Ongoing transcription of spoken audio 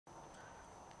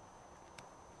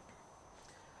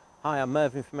Hi, I'm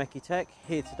Mervyn from EcuTek,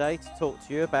 here today to talk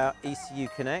to you about ECU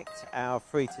Connect, our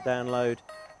free to download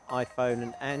iPhone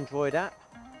and Android app,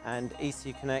 and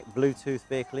ECU Connect Bluetooth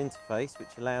vehicle interface,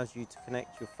 which allows you to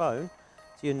connect your phone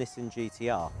to your Nissan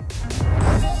GTR.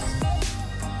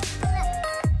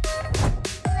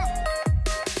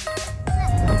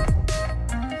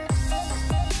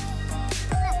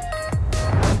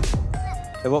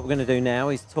 So what we're going to do now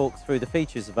is talk through the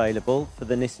features available for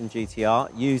the Nissan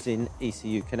GTR using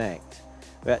ECU Connect.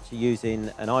 We're actually using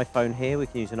an iPhone here, we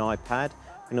can use an iPad,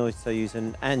 we can also use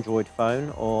an Android phone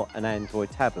or an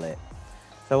Android tablet.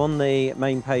 So on the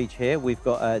main page here we've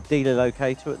got a dealer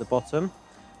locator at the bottom.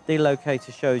 Dealer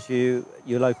locator shows you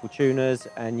your local tuners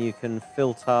and you can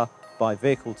filter by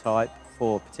vehicle type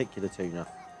for a particular tuner.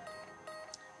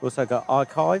 We've also got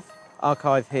archive.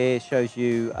 Archive here shows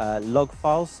you log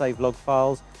files, save log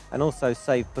files, and also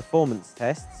save performance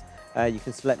tests. You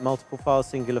can select multiple files,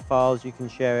 singular files, you can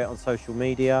share it on social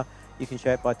media, you can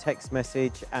share it by text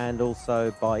message and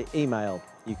also by email.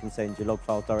 You can send your log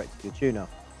file direct to your tuner.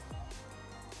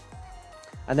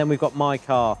 And then we've got My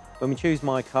Car. When we choose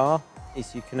My Car,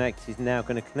 ECU Connect is now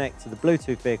going to connect to the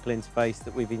Bluetooth vehicle interface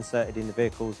that we've inserted in the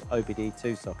vehicle's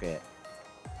OBD2 socket.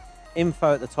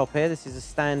 Info at the top here, this is a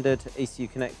standard ECU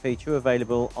Connect feature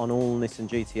available on all Nissan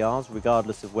GTRs,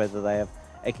 regardless of whether they have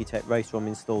EcuTek Race ROM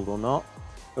installed or not.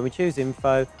 When we choose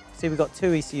Info, see we've got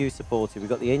two ECUs supported. We've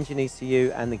got the engine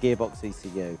ECU and the gearbox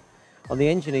ECU. On the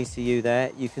engine ECU there,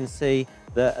 you can see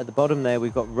that at the bottom there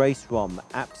we've got Race ROM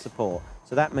app support.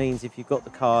 So that means if you've got the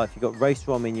car, if you've got Race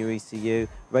ROM in your ECU,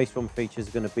 Race ROM features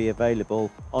are going to be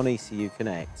available on ECU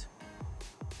Connect.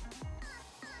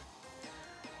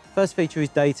 First feature is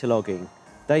data logging.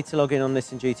 Data logging on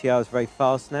Nissan GTR is very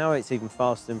fast now. It's even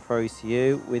faster than Pro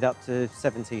ECU with up to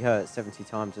 70 Hz, 70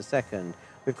 times a second.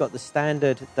 We've got the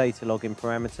standard data logging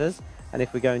parameters, and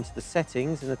if we go into the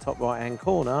settings in the top right hand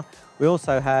corner, we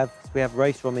also have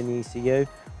Race ROM in the ECU.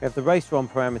 We have the Race ROM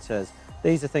parameters.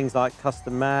 These are things like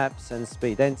custom maps and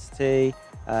speed density,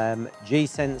 G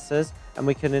sensors, and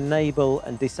we can enable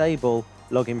and disable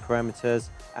logging parameters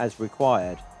as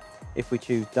required. If we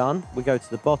choose Done, we go to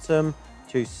the bottom,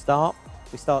 choose Start.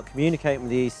 We start communicating with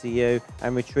the ECU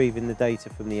and retrieving the data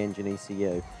from the engine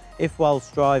ECU. If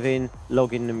whilst driving,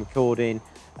 logging and recording,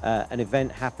 an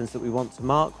event happens that we want to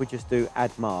mark, we just do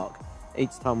Add Mark.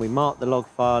 Each time we mark the log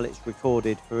file, it's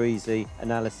recorded for easy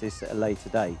analysis at a later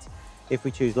date. If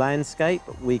we choose Landscape,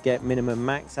 we get minimum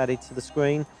max added to the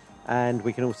screen, and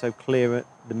we can also clear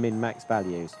the min-max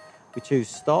values. If we choose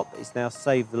Stop, it's now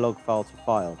saved the log file to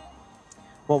file.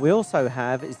 What we also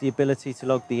have is the ability to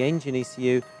log the engine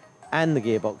ECU and the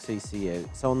gearbox ECU.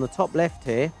 So on the top left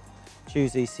here,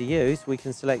 choose ECUs, we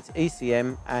can select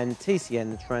ECM and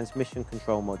TCN, the transmission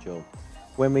control module.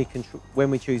 When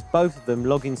we choose both of them,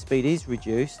 login speed is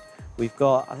reduced. We've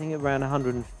got, I think, around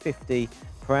 150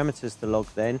 parameters to log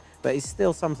then, but it's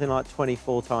still something like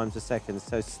 24 times a second,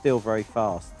 so still very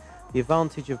fast. The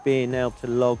advantage of being able to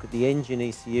log the engine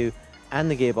ECU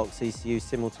and the gearbox ECU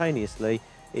simultaneously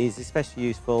is especially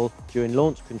useful during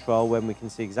launch control when we can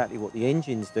see exactly what the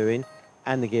engine's doing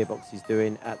and the gearbox is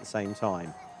doing at the same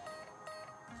time.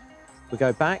 We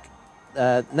go back.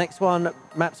 Next one,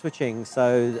 map switching.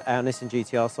 So our Nissan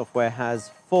GTR software has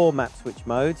 4 map switch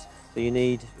modes. So you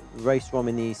need Race ROM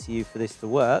in the ECU for this to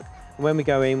work. And when we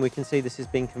go in, we can see this has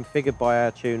been configured by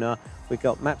our tuner. We've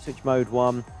got map switch mode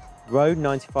 1, road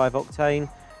 95 octane.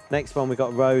 Next one, we've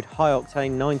got road high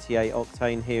octane 98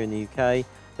 octane here in the UK.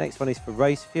 Next one is for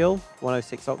race fuel,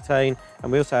 106 octane,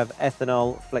 and we also have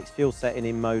ethanol flex fuel setting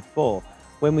in mode 4.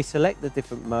 When we select the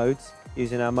different modes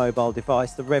using our mobile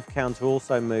device, the rev counter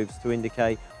also moves to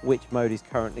indicate which mode is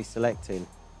currently selecting.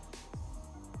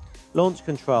 Launch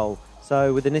control.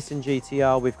 So with the Nissan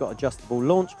GTR, we've got adjustable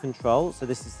launch control. So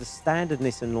this is the standard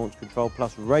Nissan launch control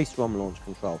plus Race ROM launch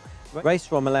control.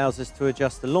 Race ROM allows us to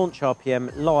adjust the launch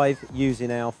RPM live using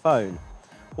our phone.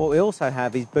 What we also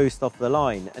have is boost off the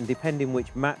line, and depending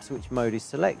which map switch mode is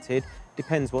selected,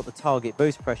 depends what the target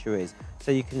boost pressure is.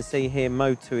 So you can see here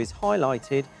mode 2 is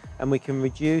highlighted, and we can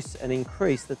reduce and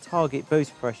increase the target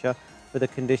boost pressure for the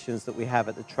conditions that we have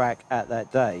at the track at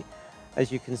that day.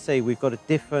 As you can see, we've got a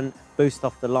different boost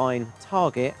off the line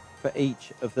target for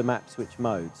each of the map switch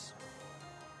modes.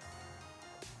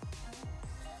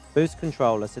 Boost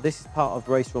controller. So this is part of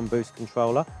Race ROM boost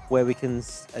controller, where we can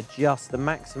adjust the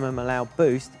maximum allowed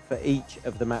boost for each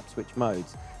of the map switch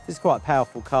modes. This is quite a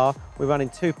powerful car. We're running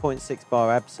 2.6 bar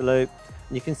absolute,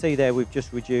 and you can see there we've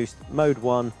just reduced mode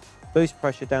 1 boost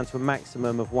pressure down to a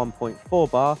maximum of 1.4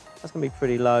 bar. That's going to be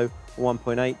pretty low,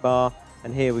 1.8 bar,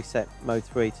 and here we set mode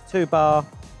 3 to 2 bar,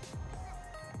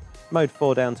 mode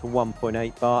 4 down to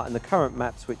 1.8 bar, and the current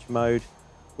map switch mode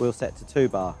we'll set to 2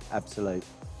 bar, absolute.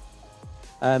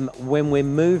 When we're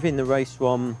moving the race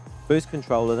ROM boost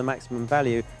controller, the maximum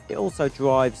value, it also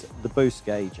drives the boost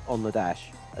gauge on the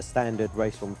dash, a standard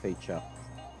race ROM feature.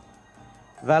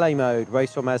 Valet mode.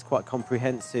 Race ROM has quite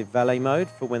comprehensive valet mode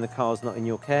for when the car's not in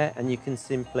your care, and you can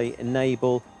simply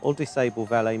enable or disable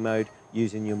valet mode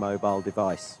using your mobile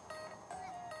device.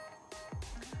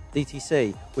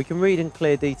 DTC. We can read and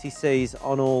clear DTCs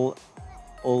on all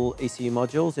ECU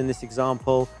modules. In this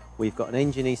example, we've got an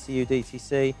engine ECU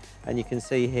DTC, and you can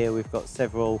see here we've got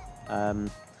several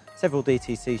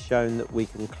DTCs shown that we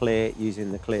can clear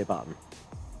using the clear button.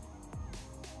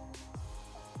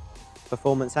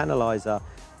 Performance analyzer.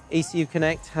 ECU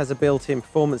Connect has a built-in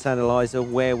performance analyzer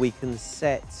where we can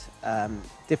set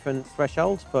different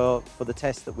thresholds for the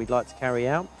test that we'd like to carry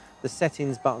out. The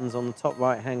settings buttons on the top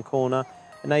right-hand corner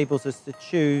enables us to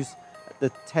choose the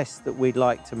test that we'd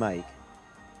like to make.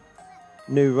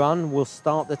 New run will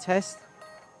start the test.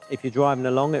 If you're driving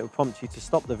along, it will prompt you to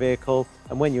stop the vehicle,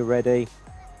 and when you're ready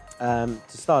to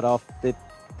start off,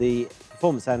 the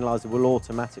performance analyzer will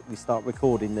automatically start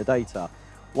recording the data.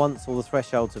 Once all the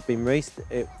thresholds have been reached,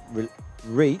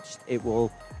 it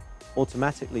will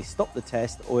automatically stop the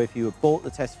test, or if you abort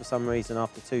the test for some reason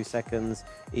after 2 seconds,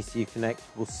 ECU Connect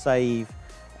will save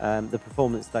the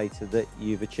performance data that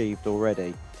you've achieved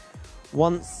already.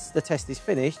 Once the test is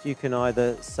finished, you can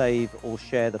either save or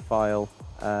share the file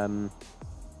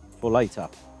for later.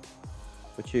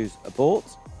 We'll choose abort,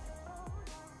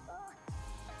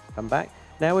 come back.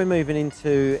 Now we're moving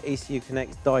into ECU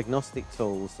Connect's diagnostic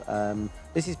tools.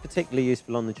 This is particularly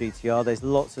useful on the GTR. There's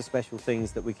lots of special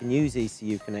things that we can use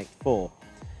ECU Connect for.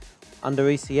 Under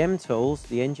ECM tools,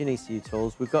 the engine ECU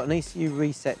tools, we've got an ECU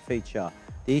Reset feature.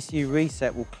 The ECU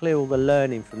Reset will clear all the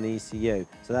learning from the ECU.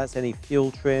 So that's any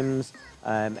fuel trims,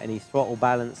 any throttle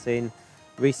balancing.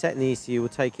 Resetting the ECU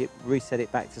will reset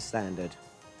it back to standard.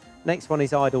 Next one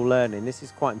is idle learning. This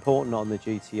is quite important on the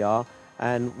GTR.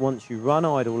 And once you run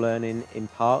idle learning in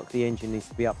park, the engine needs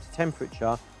to be up to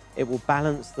temperature. It will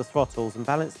balance the throttles and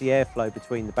balance the airflow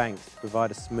between the banks to provide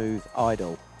a smooth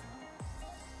idle.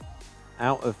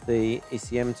 Out of the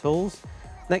ECM tools.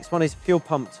 Next one is fuel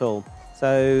pump tool.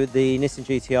 So the Nissan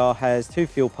GTR has 2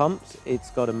 fuel pumps. It's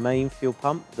got a main fuel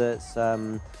pump that's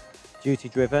duty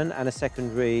driven and a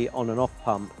secondary on and off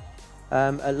pump.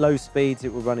 At low speeds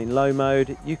it will run in low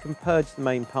mode. You can purge the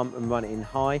main pump and run it in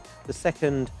high. The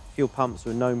second fuel pumps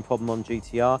are a known problem on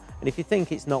GTR, and if you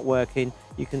think it's not working,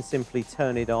 you can simply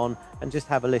turn it on and just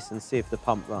have a listen, see if the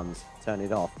pump runs, turn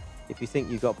it off. If you think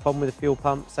you've got a problem with the fuel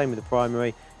pump, same with the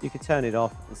primary, you can turn it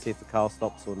off and see if the car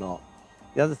stops or not.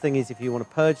 The other thing is, if you want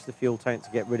to purge the fuel tank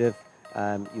to get rid of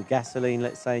your gasoline,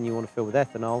 let's say, and you want to fill with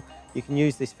ethanol, you can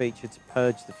use this feature to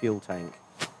purge the fuel tank.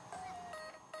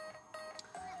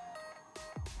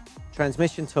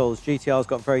 Transmission tools. GTR's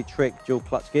got a very trick dual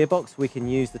clutch gearbox. We can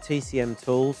use the TCM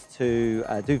tools to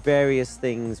do various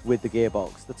things with the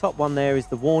gearbox. The top one there is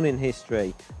the warning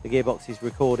history. The gearbox is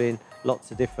recording lots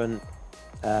of different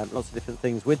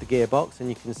things with the gearbox, and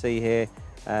you can see here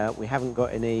we haven't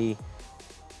got any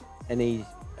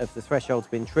of the thresholds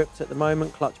been tripped at the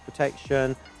moment. Clutch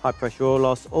protection, high pressure oil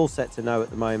loss, all set to no at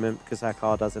the moment because our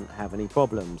car doesn't have any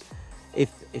problems.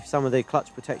 If some of the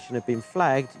clutch protection have been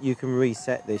flagged, you can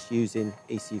reset this using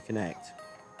ECU Connect.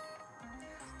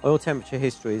 Oil temperature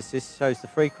history. This shows the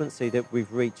frequency that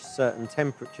we've reached certain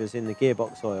temperatures in the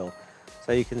gearbox oil.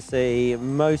 So you can see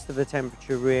most of the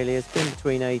temperature really has been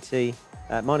between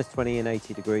minus 20 and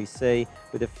 80 degrees C,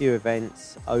 with a few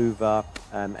events over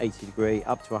 80 degree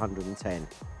up to 110.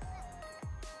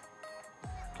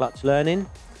 Clutch learning.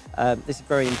 This is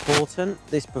very important.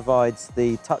 This provides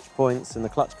the touch points and the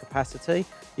clutch capacity.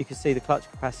 You can see the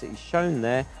clutch capacity shown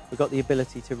there. We've got the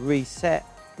ability to reset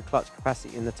the clutch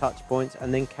capacity in the touch points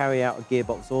and then carry out a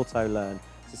gearbox auto learn.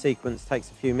 The sequence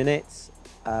takes a few minutes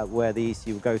where the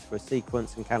ECU will go through a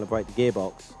sequence and calibrate the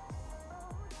gearbox.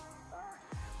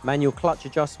 Manual clutch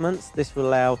adjustments. This will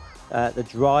allow the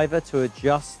driver to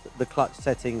adjust the clutch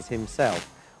settings himself.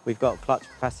 We've got clutch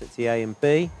capacity A and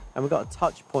B, and we've got a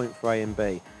touch point for A and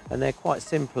B. And they're quite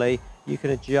simply, you can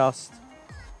adjust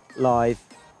live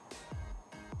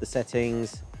the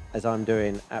settings as I'm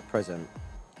doing at present.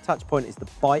 Touch point is the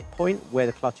bite point where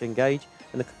the clutch engage,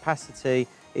 and the capacity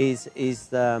is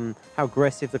how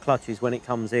aggressive the clutch is when it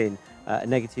comes in. A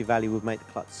negative value would make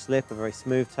the clutch slip, a very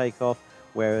smooth takeoff,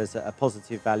 whereas a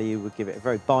positive value would give it a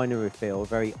very binary feel, a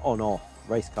very on-off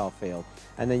race car feel.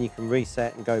 And then you can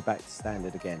reset and go back to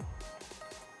standard again.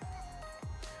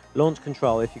 Launch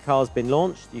control. If your car's been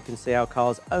launched, you can see our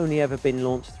car's only ever been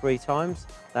launched 3 times.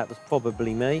 That was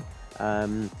probably me.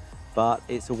 but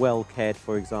it's a well cared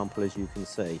for example, as you can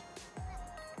see.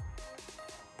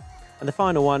 And the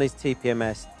final one is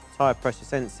TPMS, tyre pressure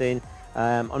sensing.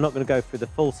 I'm not going to go through the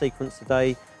full sequence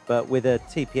today, but with a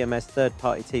TPMS,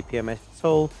 third-party TPMS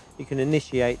tool, you can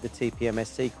initiate the TPMS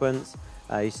sequence.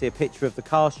 You see a picture of the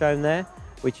car shown there.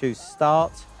 We choose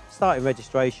start in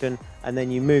registration, and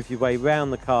then you move your way around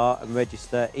the car and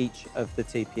register each of the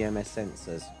TPMS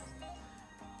sensors.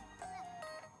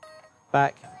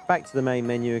 Back to the main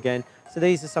menu again. So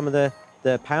these are some of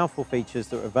the powerful features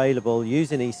that are available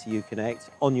using ECU Connect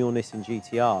on your Nissan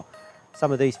GTR.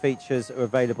 Some of these features are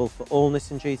available for all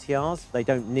Nissan GTRs. They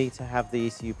don't need to have the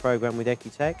ECU program with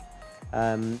EcuTek.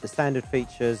 The standard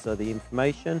features are the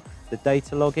information, the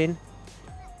data login,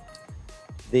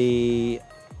 the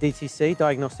DTC,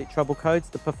 Diagnostic Trouble Codes,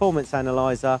 the Performance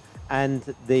Analyzer, and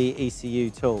the ECU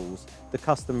tools. The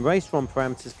custom race ROM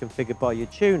parameters configured by your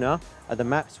tuner are the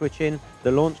map switching,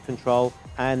 the launch control,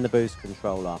 and the boost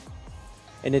controller.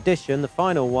 In addition, the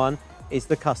final one is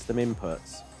the custom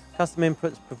inputs. Custom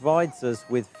inputs provides us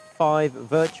with 5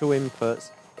 virtual inputs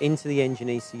into the engine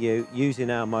ECU using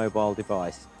our mobile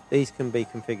device. These can be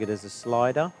configured as a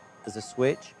slider, as a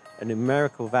switch, a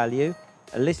numerical value,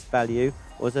 a list value,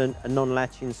 or as a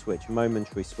non-latching switch, a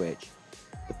momentary switch.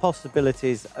 The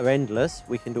possibilities are endless.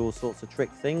 We can do all sorts of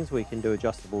trick things. We can do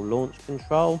adjustable launch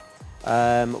control.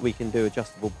 We can do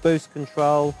adjustable boost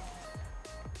control.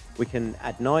 We can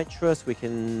add nitrous. We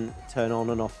can turn on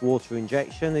and off water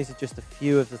injection. These are just a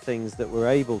few of the things that we're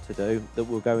able to do that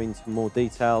we'll go into more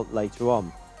detail later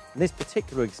on. In this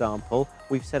particular example,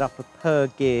 we've set up a per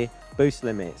gear boost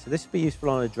limit. So this will be useful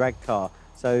on a drag car.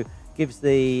 So gives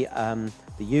the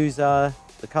user,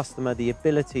 the customer, the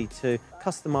ability to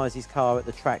customize his car at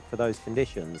the track for those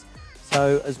conditions.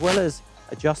 So as well as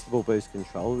adjustable boost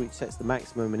control, which sets the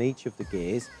maximum in each of the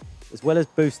gears, as well as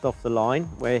boost off the line,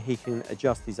 where he can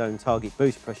adjust his own target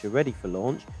boost pressure ready for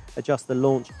launch, adjust the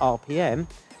launch RPM,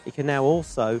 he can now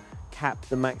also cap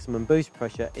the maximum boost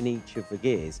pressure in each of the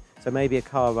gears. So maybe a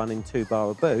car running 2 bar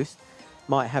of boost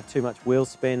might have too much wheel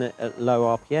spin at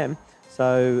low RPM,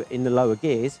 so in the lower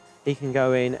gears, he can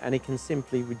go in and he can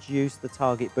simply reduce the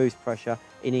target boost pressure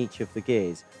in each of the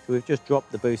gears. So we've just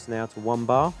dropped the boost now to 1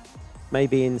 bar.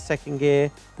 Maybe in second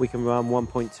gear, we can run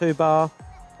 1.2 bar,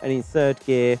 and in third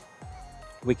gear,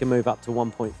 we can move up to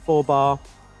 1.4 bar.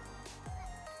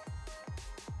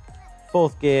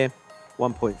 Fourth gear,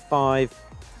 1.5,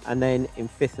 and then in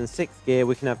fifth and sixth gear,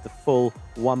 we can have the full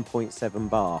 1.7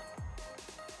 bar.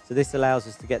 So this allows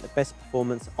us to get the best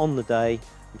performance on the day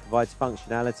and provides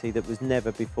functionality that was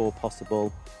never before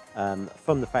possible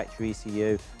from the factory ECU,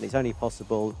 and it's only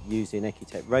possible using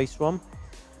EcuTek Race ROM,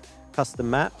 custom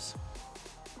maps,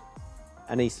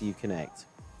 and ECU Connect.